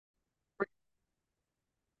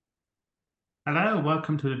Hello,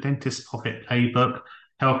 welcome to the Dentist Profit Playbook,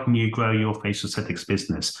 helping you grow your facial aesthetics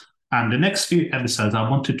business. And the next few episodes, I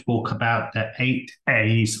want to talk about the 8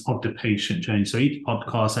 A's of the patient journey. So each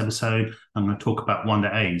podcast episode, I'm going to talk about one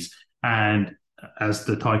of the A's. And as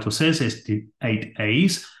the title says, it's the 8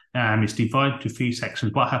 A's. It's divided into three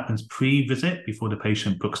sections: what happens pre-visit, before the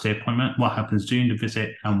patient books the appointment, what happens during the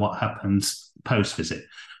visit, and what happens post-visit.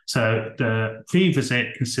 So the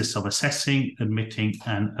pre-visit consists of assessing, admitting,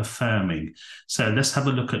 and affirming. So let's have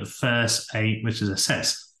a look at the first A, which is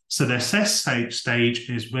assess. So the assess stage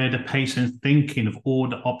is where the patient's thinking of all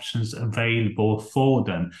the options available for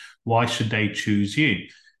them. Why should they choose you?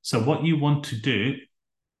 So what you want to do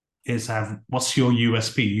is have, what's your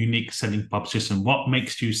USP, unique selling proposition? What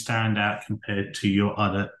makes you stand out compared to your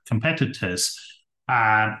other competitors?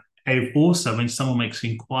 And also, when someone makes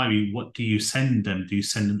an inquiry, what do you send them? Do you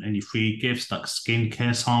send them any free gifts like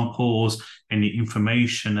skincare samples, any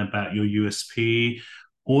information about your USP?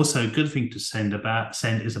 Also, a good thing to send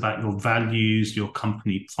is about your values, your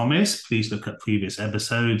company promise. Please look at previous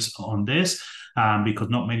episodes on this, because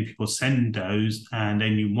not many people send those. And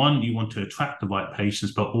then you want to attract the right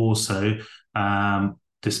patients, but also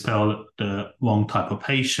dispel the wrong type of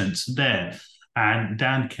patients there. And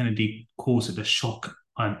Dan Kennedy calls it a shock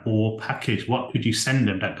and awe package. What could you send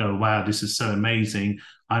them that go, wow, this is so amazing?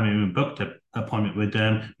 I'm even booked an appointment with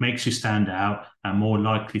them, makes you stand out and more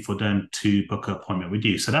likely for them to book an appointment with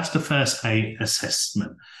you. So that's the first A,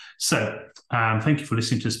 assessment. So thank you for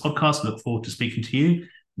listening to this podcast. Look forward to speaking to you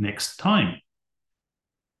next time.